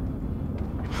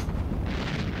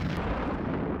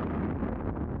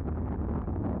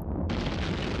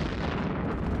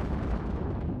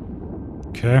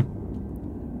 Okay.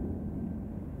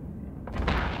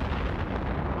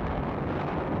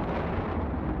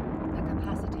 The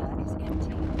capacitor is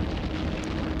empty.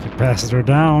 Capacitor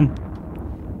down.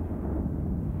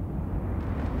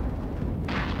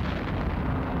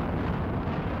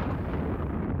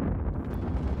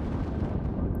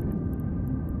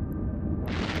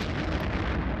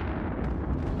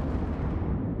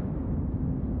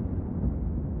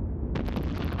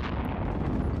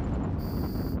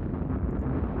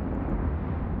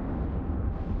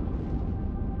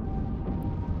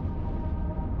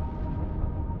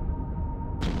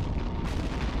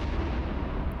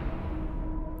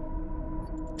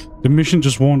 The mission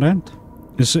just won't end.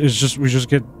 It's just, we just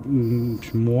get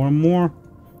more and more.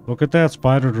 Look at that,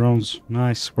 spider drones.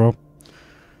 Nice, bro.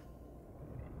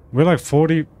 We're like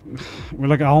 40, we're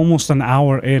like almost an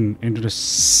hour into the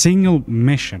single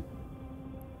mission.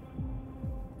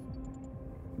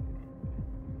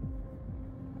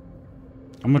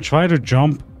 I'm gonna try to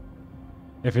jump.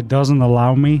 If it doesn't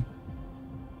allow me.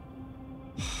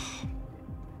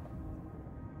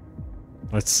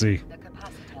 Let's see.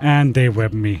 And they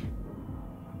web me.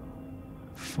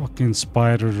 Fucking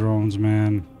spider drones,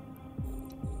 man.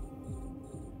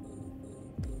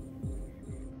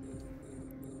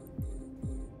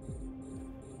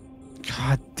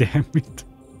 God damn it.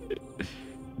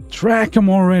 Track him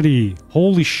already.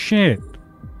 Holy shit.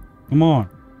 Come on.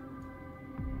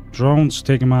 Drones,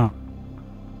 take him out.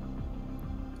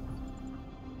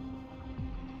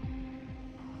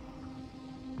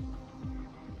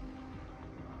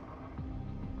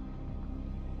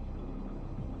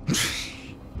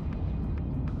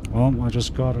 Well, I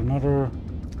just got another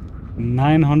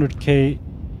 900k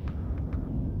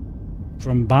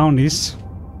from bounties.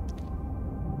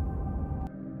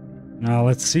 Now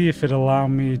let's see if it allow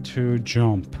me to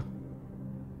jump.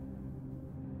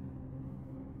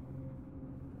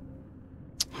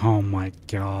 Oh my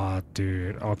god,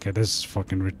 dude. Okay, this is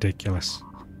fucking ridiculous.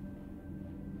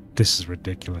 This is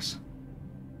ridiculous.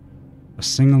 A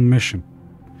single mission.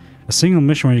 A single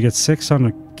mission where you get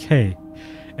 600k.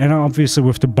 And obviously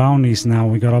with the bounties now,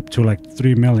 we got up to like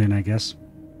 3 million, I guess.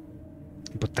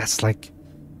 But that's like...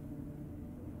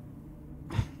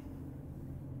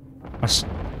 That's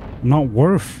not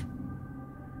worth.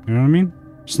 You know what I mean?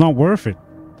 It's not worth it.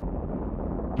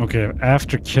 Okay,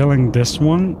 after killing this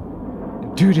one...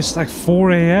 Dude, it's like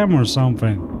 4 a.m. or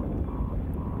something.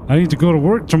 I need to go to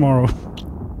work tomorrow.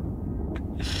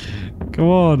 Come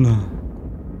on.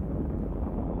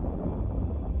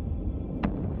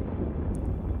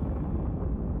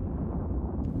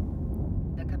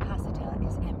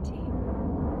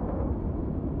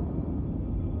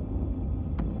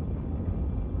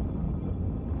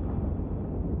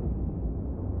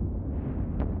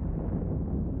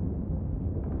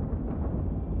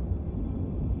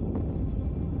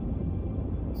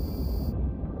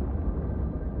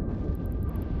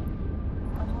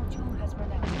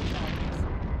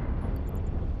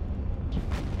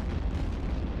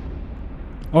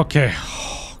 Okay.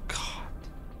 Oh, God.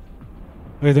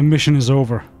 Wait, the mission is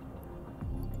over.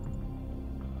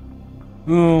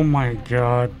 Oh my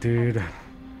God, dude.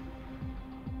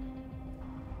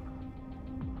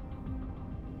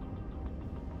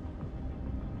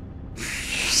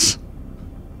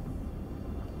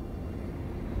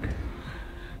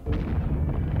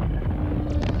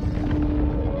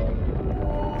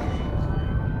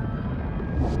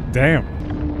 Damn.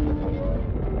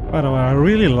 By the way, I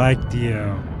really like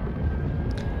the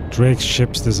Drake's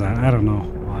ship's design. I don't know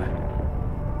why,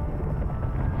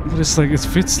 but it's like it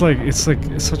fits like it's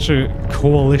such a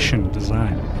coalition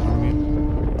design. You know what I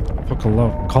mean? Fucking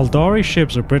love. Caldari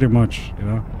ships are pretty much, you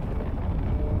know.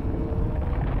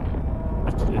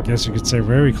 I guess you could say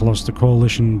very close to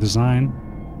coalition design,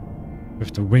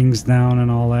 with the wings down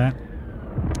and all that.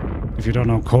 If you don't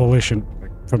know coalition,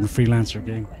 like from the Freelancer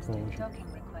game, coalition.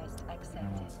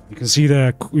 You can see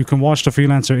you can watch the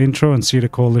Freelancer intro and see the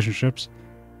coalition ships.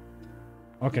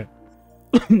 Okay.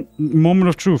 Moment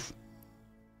of truth.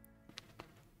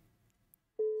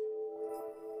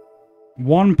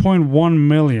 1.1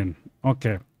 million.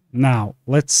 Okay. Now,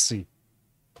 let's see.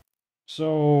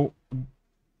 So,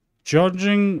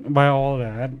 judging by all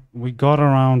that, we got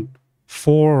around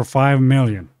 4 or 5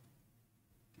 million.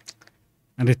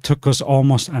 And it took us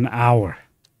almost an hour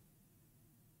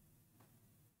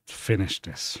to finish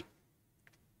this.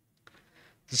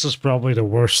 This is probably the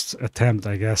worst attempt,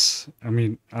 I guess. I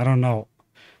mean, I don't know.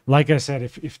 Like I said,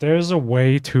 if there's a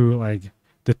way to like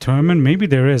determine, maybe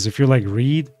there is. If you like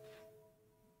read,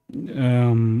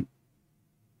 you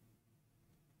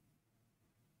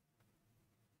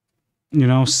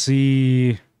know,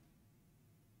 see,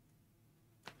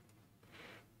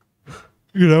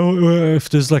 you know, if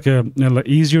there's like a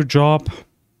easier job.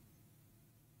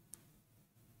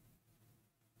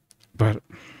 But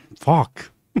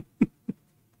fuck.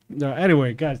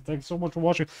 Anyway, guys, thanks so much for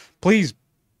watching. Please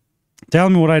tell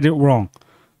me what I did wrong,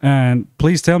 and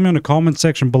please tell me in the comment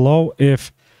section below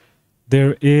if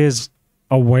there is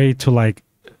a way to like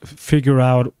figure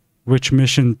out which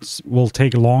missions will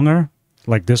take longer,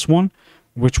 like this one,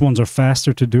 which ones are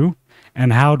faster to do,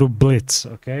 and how to blitz.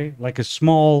 Okay, like a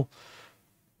small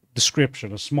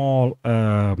description, a small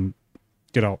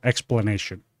you know,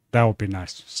 explanation. That would be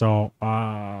nice. So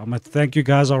I'm gonna thank you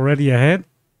guys already ahead.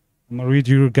 I'm gonna read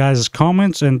your guys'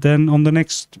 comments, and then on the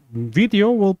next video,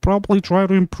 we'll probably try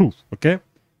to improve. Okay.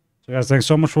 So guys, thanks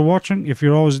so much for watching. If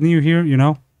you're always new here, you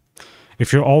know.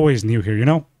 If you're always new here, you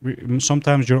know.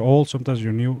 Sometimes you're old, sometimes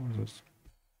you're new.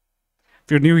 If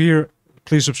you're new here,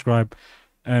 please subscribe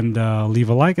and leave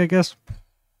a like, I guess.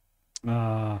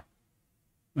 And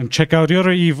check out the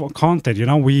other Eve content. You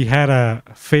know, we had a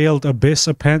failed Abyss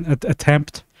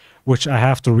attempt, which I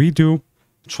have to redo.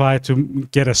 Try to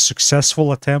get a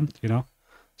successful attempt, you know.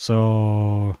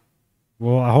 So,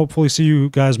 well, I hopefully see you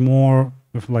guys more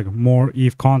with like more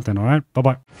Eve content. All right, bye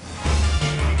bye.